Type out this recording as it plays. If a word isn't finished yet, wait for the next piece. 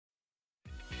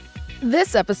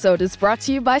This episode is brought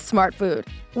to you by Smart Food.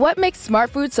 What makes Smart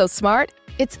Food so smart?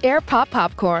 It's air pop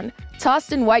popcorn,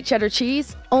 tossed in white cheddar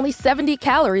cheese, only 70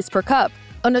 calories per cup,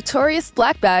 a notorious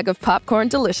black bag of popcorn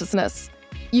deliciousness.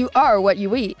 You are what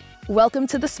you eat. Welcome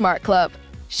to the Smart Club.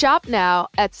 Shop now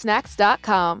at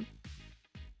snacks.com.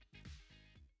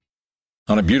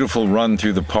 On a beautiful run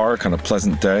through the park on a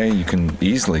pleasant day, you can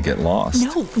easily get lost.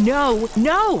 No!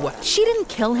 She didn't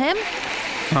kill him.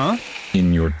 Huh?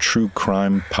 In your true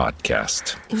crime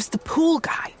podcast. It was the pool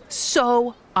guy.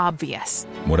 So obvious.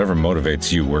 Whatever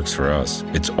motivates you works for us.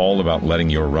 It's all about letting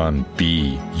your run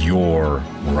be your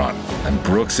run. And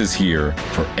Brooks is here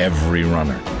for every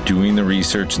runner, doing the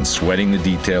research and sweating the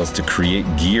details to create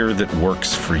gear that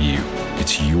works for you.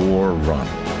 It's your run.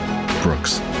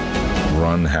 Brooks,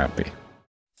 run happy.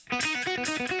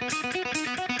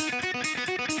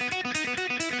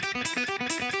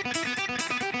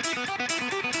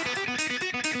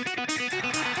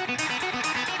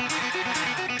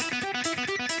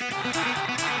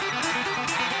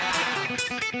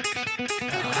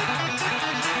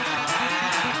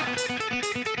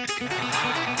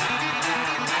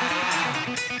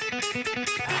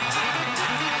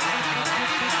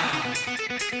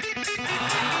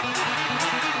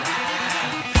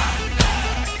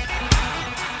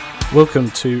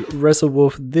 Welcome to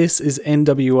WrestleWolf. This is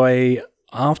NWA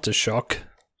Aftershock,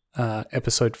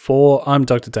 episode 4. I'm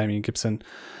Dr. Damian Gibson,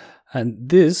 and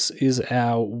this is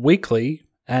our weekly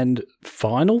and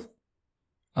final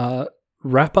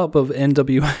wrap-up of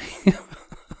NWA.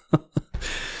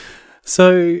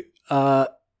 So,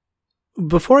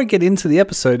 before I get into the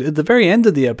episode, at the very end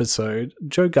of the episode,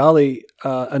 Joe Garley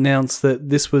announced that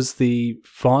this was the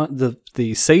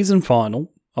season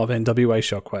final of NWA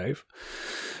Shockwave,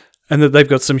 and that they've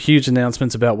got some huge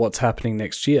announcements about what's happening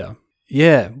next year.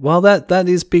 Yeah, well, that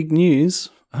is big news.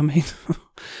 I mean,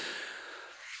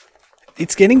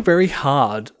 it's getting very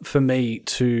hard for me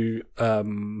to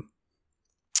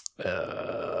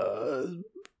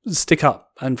stick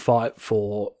up and fight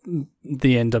for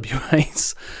the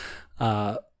NWA's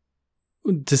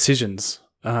decisions.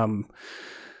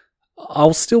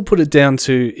 I'll still put it down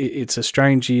to it's a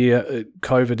strange year.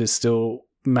 COVID is still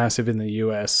massive in the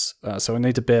US, so I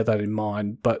need to bear that in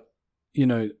mind. But, you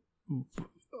know,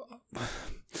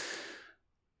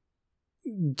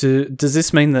 does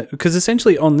this mean that... Because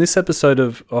essentially on this episode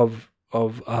of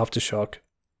Aftershock,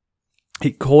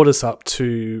 it caught us up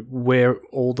to where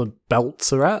all the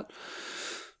belts are at.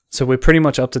 So we're pretty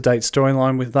much up-to-date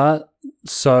storyline with that.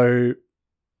 So,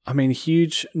 I mean,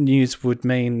 huge news would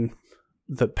mean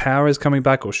that Power is coming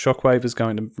back, or Shockwave is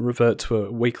going to revert to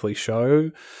a weekly show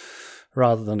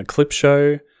rather than a clip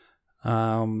show.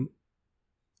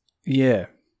 Yeah.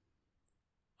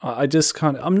 I just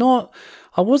kind of...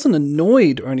 I wasn't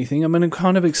annoyed or anything. I mean, I'm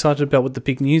kind of excited about what the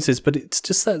big news is, but it's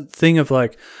just that thing of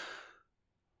like,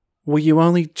 well, you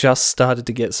only just started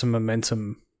to get some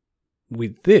momentum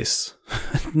with this.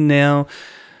 Now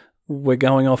we're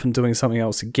going off and doing something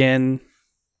else again.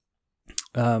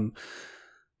 You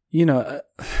know,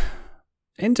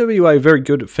 NWA very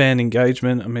good at fan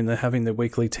engagement. I mean, they're having their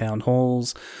weekly town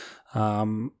halls.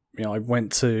 You know, I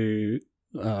went to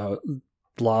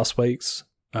last week's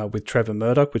with Trevor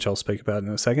Murdoch, which I'll speak about in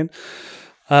a second.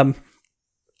 I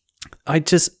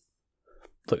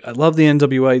love the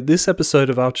NWA. This episode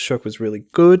of Aftershock was really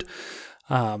good.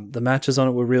 The matches on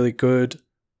it were really good.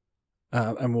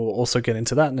 And we'll also get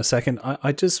into that in a second.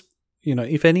 I just, you know,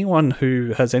 if anyone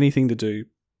who has anything to do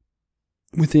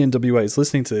with the NWA is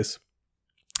listening to this,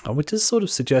 I would just sort of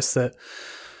suggest that,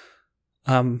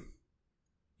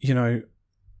 you know,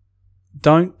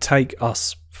 don't take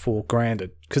us for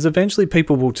granted, because eventually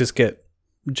people will just get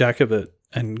jack of it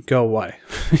and go away.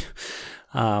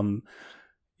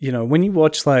 You know, when you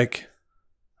watch like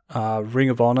Ring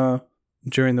of Honor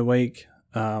during the week,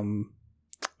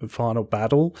 Final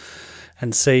Battle,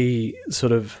 and see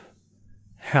sort of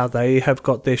how they have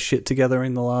got their shit together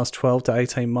in the last 12 to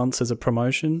 18 months as a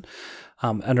promotion,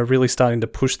 and are really starting to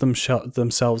push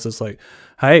themselves as like,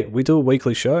 hey, we do a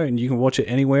weekly show and you can watch it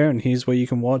anywhere, and here's where you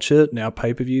can watch it, and our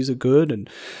pay-per-views are good, and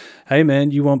hey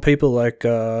man, you want people like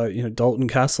you know, Dalton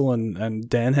Castle and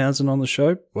Danhausen on the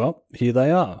show? Well, here they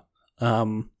are.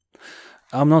 I'm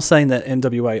not saying that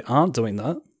NWA aren't doing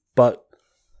that, but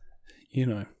you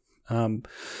know,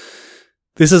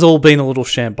 this has all been a little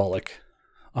shambolic.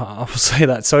 I will say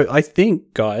that. So I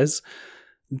think, guys,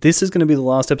 this is going to be the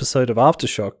last episode of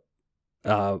Aftershock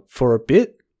for a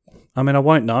bit. I mean, I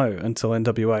won't know until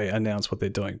NWA announce what they're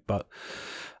doing, but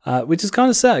which is kind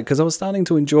of sad, because I was starting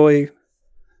to enjoy,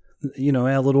 you know,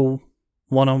 our little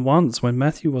one-on-ones when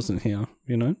Matthew wasn't here,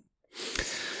 you know.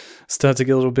 start to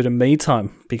get a little bit of me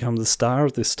time, become the star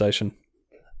of this station.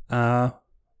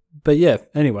 But yeah,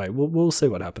 anyway, we'll see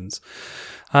what happens.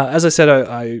 As I said,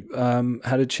 I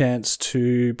had a chance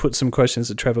to put some questions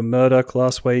to Trevor Murdoch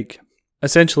last week,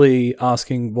 essentially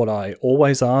asking what I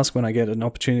always ask when I get an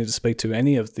opportunity to speak to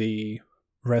any of the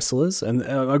wrestlers. And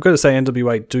I've got to say,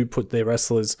 NWA do put their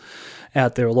wrestlers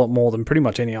out there a lot more than pretty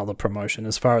much any other promotion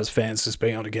as far as fans just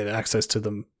being able to get access to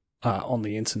them on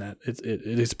the internet. It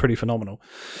is pretty phenomenal.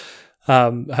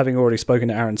 Having already spoken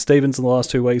to Aaron Stevens in the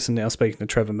last 2 weeks and now speaking to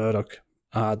Trevor Murdoch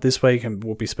this week, and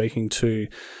we'll be speaking to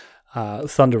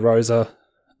Thunder Rosa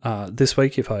this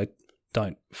week if I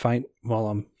don't faint while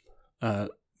I'm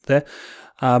there.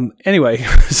 Anyway,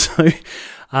 so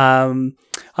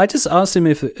I just asked him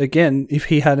if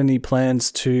he had any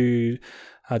plans to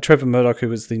Trevor Murdoch, who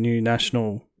was the new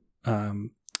national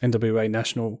NWA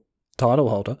national title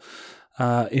holder,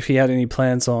 if he had any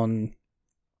plans on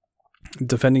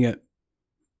defending it.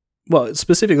 Well,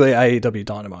 specifically AEW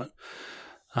Dynamite.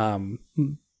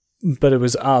 But it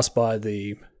was asked by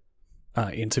the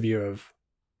interviewer of,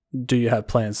 do you have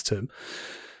plans to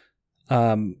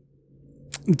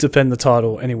defend the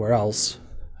title anywhere else?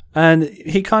 And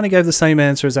he kind of gave the same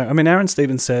answer as Aaron. I mean, Aaron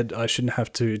Stevens said I shouldn't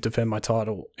have to defend my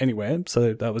title anywhere,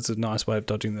 so that was a nice way of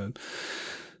dodging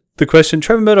the question.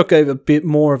 Trevor Murdoch gave a bit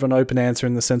more of an open answer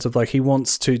in the sense of like he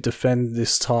wants to defend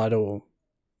this title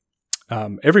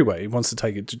everywhere. He wants to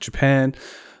take it to Japan.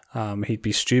 He'd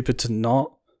be stupid to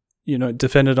not,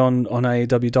 defend it on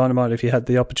AEW Dynamite if he had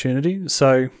the opportunity.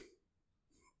 So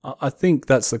I think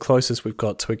that's the closest we've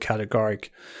got to a categoric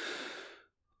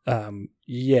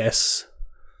yes.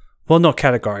 Well, not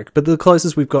categoric, but the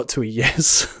closest we've got to a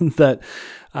yes that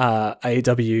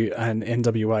AEW and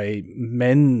NWA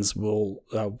men's will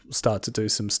start to do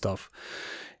some stuff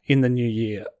in the new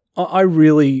year. I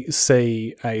really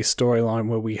see a storyline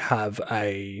where we have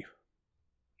a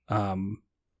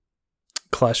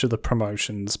Clash of the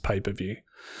Promotions pay-per-view.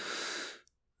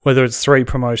 Whether it's 3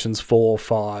 promotions, 4,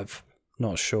 5,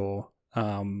 not sure.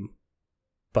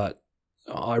 But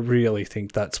I really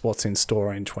think that's what's in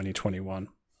store in 2021.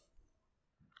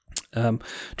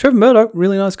 Trevor Murdoch,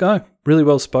 really nice guy, really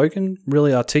well spoken,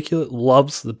 really articulate,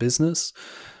 loves the business,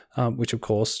 which of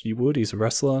course you would. He's a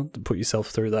wrestler. To put yourself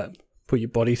through that, put your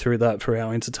body through that for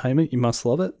our entertainment, you must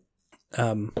love it.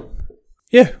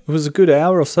 Yeah, it was a good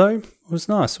hour or so. It was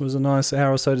nice. It was a nice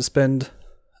hour or so to spend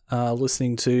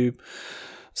listening to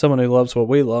someone who loves what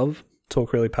we love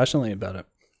talk really passionately about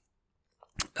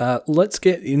it. Let's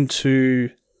get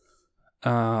into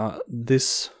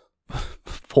this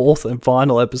 4th and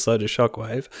final episode of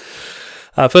Shockwave.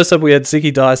 First up, we had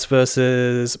Zicky Dice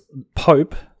versus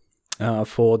Pope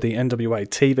for the NWA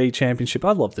TV Championship.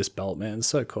 I love this belt, man. It's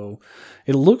so cool.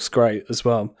 It looks great as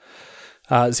well.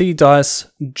 Zicky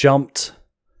Dice jumped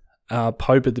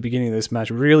Pope at the beginning of this match,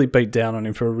 really beat down on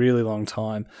him for a really long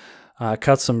time.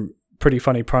 Cut some pretty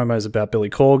funny promos about Billy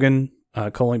Corgan,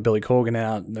 calling Billy Corgan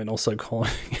out, and then also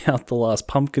calling out the last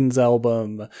Pumpkins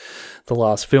album. The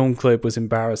last film clip was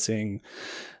embarrassing.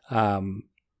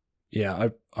 Yeah,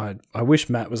 I wish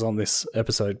Matt was on this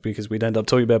episode because we'd end up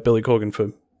talking about Billy Corgan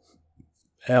for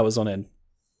hours on end.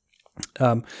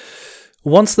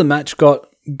 Once the match got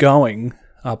going,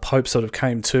 Pope sort of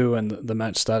came to and the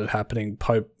match started happening.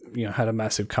 Pope, had a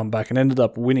massive comeback and ended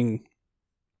up winning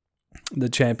the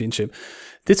championship.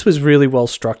 This was really well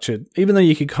structured, even though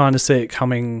you could kind of see it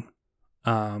coming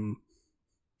from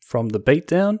the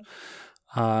beatdown.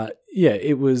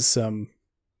 It was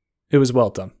well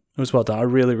done. It was well done. I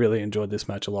really, really enjoyed this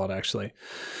match a lot, actually.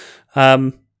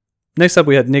 Next up,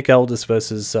 we had Nick Aldis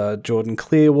versus Jordan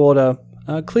Clearwater.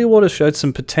 Clearwater showed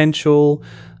some potential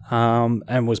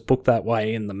and was booked that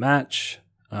way in the match.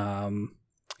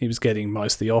 He was getting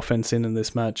most of the offense in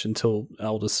this match until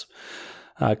Aldis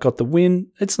got the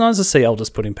win. It's nice to see Aldis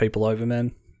putting people over,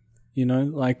 man.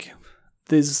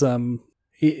 There's,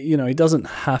 he doesn't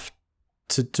have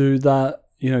to do that.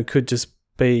 Could just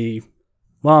be,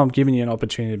 well, I'm giving you an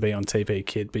opportunity to be on TV,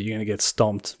 kid, but you're going to get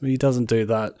stomped. He doesn't do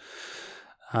that.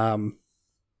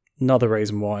 Another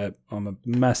reason why I'm a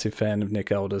massive fan of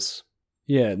Nick Aldis.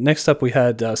 Yeah, next up we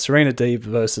had Serena Deeb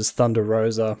versus Thunder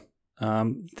Rosa.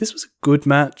 This was a good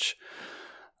match.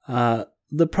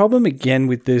 The problem again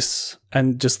with this,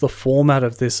 and just the format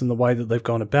of this and the way that they've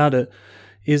gone about it,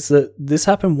 is that this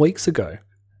happened weeks ago.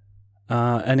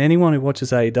 And anyone who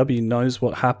watches AEW knows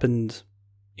what happened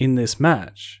in this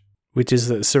match, which is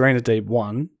that Serena Deeb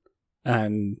won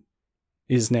and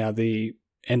is now the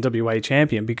NWA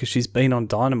champion because she's been on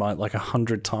Dynamite like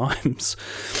 100 times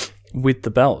with the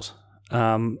belt.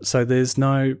 So there's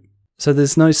no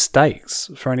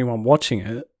stakes for anyone watching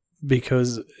it.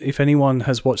 because if anyone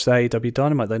has watched the AEW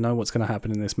Dynamite, they know what's going to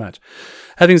happen in this match.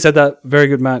 Having said that, very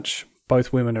good match.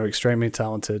 Both women are extremely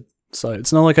talented. So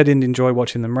it's not like I didn't enjoy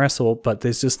watching them wrestle, but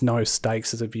there's just no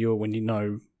stakes as a viewer when you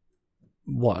know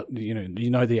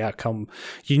the outcome.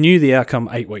 You knew the outcome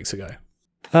 8 weeks ago.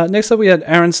 Next up, we had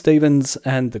Aaron Stevens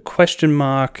and the Question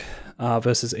Mark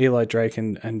versus Eli Drake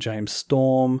and James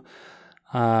Storm.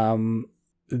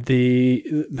 This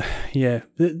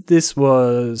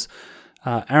was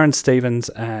Aaron Stevens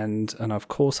and of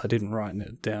course I didn't write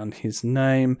it down his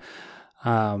name.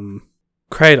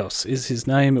 Kratos is his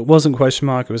name. It wasn't Question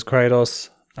Mark, it was Kratos.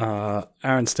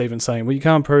 Aaron Stevens saying, well, you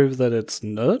can't prove that it's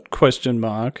not Question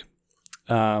Mark.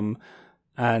 And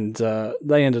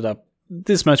they ended up,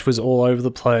 this match was all over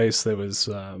the place. There was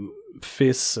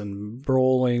fists and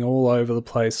brawling all over the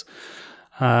place.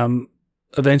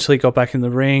 Eventually got back in the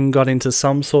ring, got into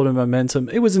some sort of momentum.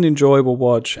 It was an enjoyable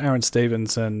watch. Aaron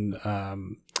Stevens and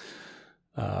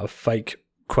fake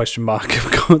Question Mark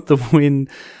have got the win.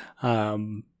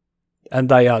 And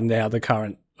they are now the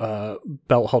current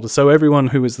belt holder. So everyone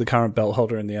who is the current belt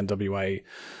holder in the NWA,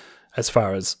 as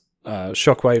far as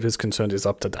Shockwave is concerned, is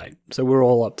up to date. So we're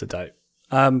all up to date.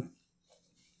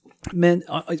 Man,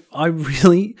 I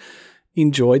really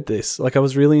enjoyed this. Like, I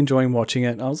was really enjoying watching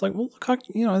it. And I was like, well, look, I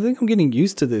think I'm getting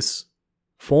used to this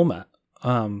format.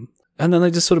 And then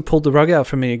they just sort of pulled the rug out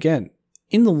for me again.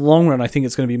 In the long run, I think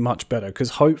it's going to be much better because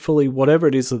hopefully whatever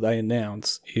it is that they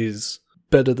announce is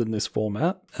better than this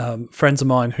format. Friends of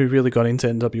mine who really got into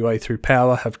NWA through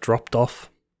Power have dropped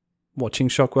off watching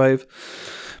Shockwave.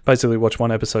 Basically watched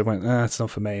one episode, went, it's not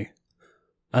for me,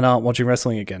 and aren't watching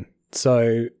wrestling again.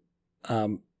 So,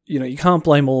 you can't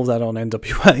blame all of that on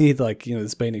NWA. Like,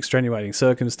 there's been extenuating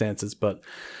circumstances, but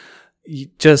you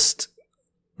just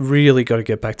really got to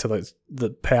get back to the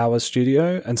Power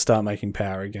studio and start making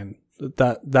Power again.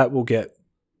 That will get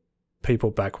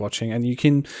people back watching, and you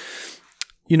can,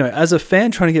 as a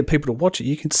fan trying to get people to watch it,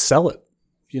 you can sell it,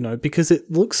 because it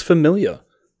looks familiar.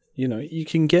 You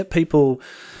can get people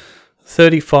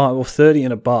 35 or 30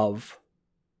 and above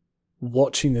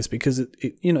watching this because it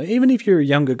even if you're a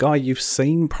younger guy, you've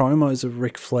seen promos of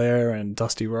Ric Flair and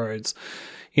Dusty Rhodes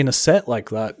in a set like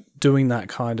that, doing that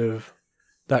kind of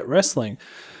that wrestling.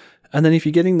 And then if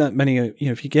you're getting that many,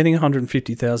 if you're getting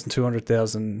 150,000,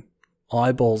 200,000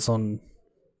 eyeballs on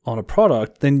a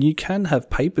product, then you can have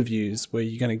pay-per-views where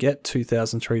you're going to get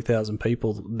 2,000, 3,000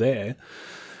 people there,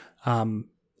 and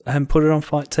put it on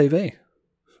Fight TV.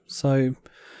 So,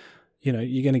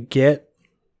 you're going to get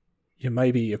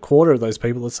maybe a quarter of those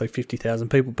people, let's say 50,000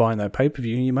 people buying that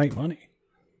pay-per-view, and you make money.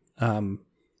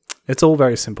 It's all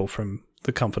very simple from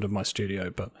the comfort of my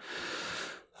studio, but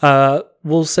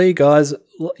we'll see, guys.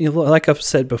 Like I've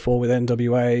said before with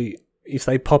NWA, if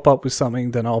they pop up with something,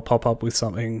 then I'll pop up with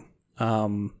something.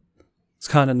 It's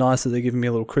kind of nice that they're giving me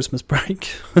a little Christmas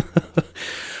break.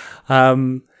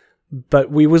 But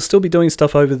we will still be doing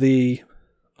stuff over the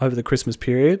Christmas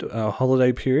period,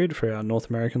 holiday period for our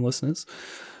North American listeners.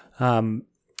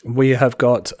 We have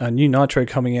got a new Nitro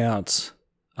coming out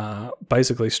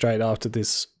basically straight after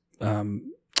this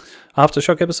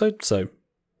Aftershock episode, so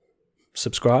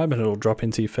subscribe and it'll drop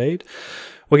into your feed.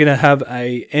 We're going to have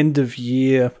a end of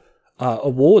year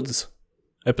awards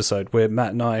episode where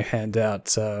Matt and I hand out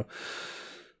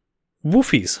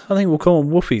woofies. I think we'll call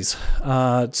them woofies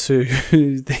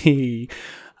to the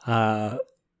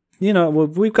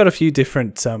we've got a few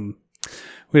different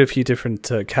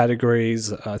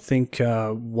categories. I think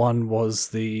one was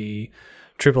the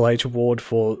Triple H award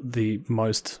for the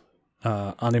most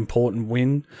unimportant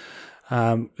win.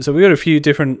 So we got a few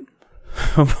different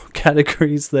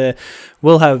categories there.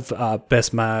 We'll have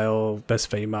best male,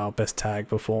 best female, best tag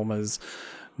performers.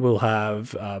 We'll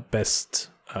have best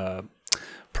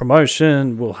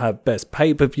promotion. We'll have best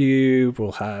pay-per-view.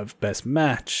 We'll have best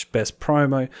match, best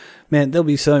promo. Man, there'll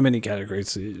be so many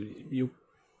categories. You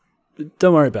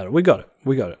don't worry about it. We got it.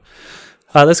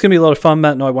 That's going to be a lot of fun.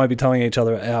 Matt and I won't be telling each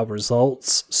other our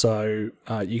results, so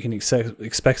you can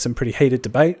expect some pretty heated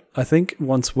debate, I think,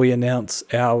 once we announce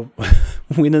our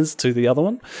winners to the other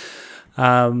one.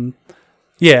 And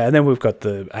then we've got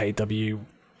the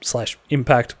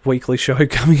AEW/Impact weekly show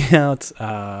coming out,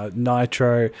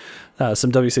 Nitro,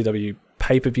 some WCW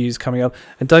pay-per-views coming up,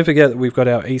 and don't forget that we've got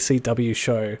our ECW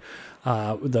show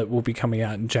that will be coming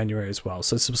out in January as well.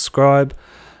 So subscribe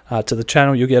to the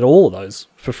channel. You'll get all of those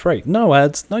for free. No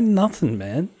ads, no nothing,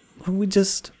 man. We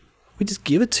just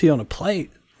give it to you on a plate.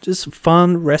 Just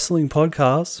fun wrestling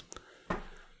podcasts.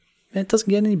 Man, it doesn't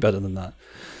get any better than that.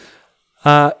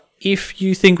 If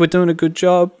you think we're doing a good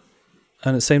job,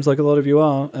 and it seems like a lot of you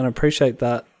are, and I appreciate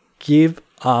that, give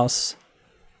us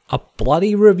a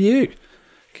bloody review.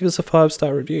 Give us a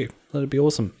 5-star review. That'd be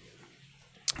awesome.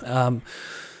 Tell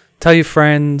your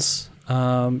friends, maybe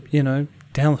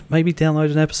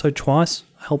download an episode twice.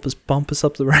 Help us bump us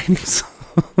up the ratings.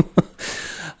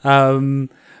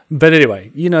 But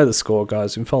anyway, you know the score,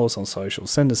 guys. You can follow us on social.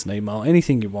 Send us an email.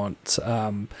 Anything you want.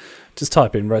 Just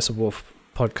type in WrestleWolf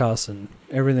Podcast and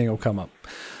everything will come up.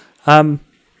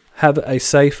 Have a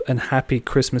safe and happy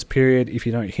Christmas period. If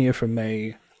you don't hear from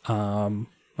me,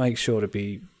 make sure to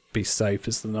be safe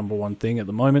is the number one thing at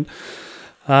the moment.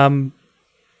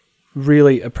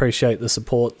 Really appreciate the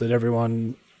support that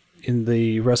everyone in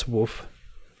the WrestleWolf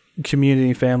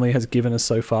community family has given us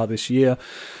so far this year.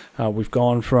 We've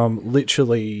gone from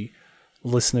literally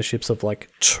listenerships of like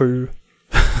 2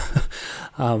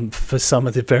 for some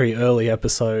of the very early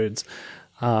episodes,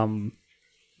 up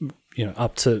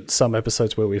to some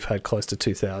episodes where we've had close to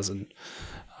 2,000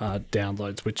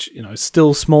 downloads, which,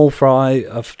 still small fry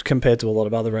compared to a lot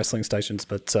of other wrestling stations.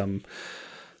 But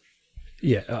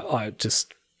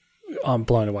I'm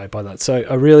blown away by that. So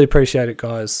I really appreciate it,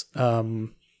 guys.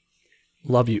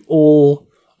 Love you all.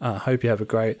 Hope you have a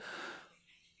great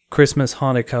Christmas,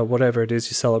 Hanukkah, whatever it is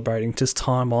you're celebrating. Just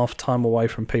time off, time away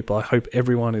from people. I hope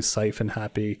everyone is safe and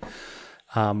happy.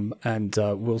 And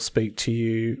we'll speak to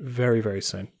you very, very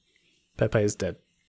soon. Pepe is dead.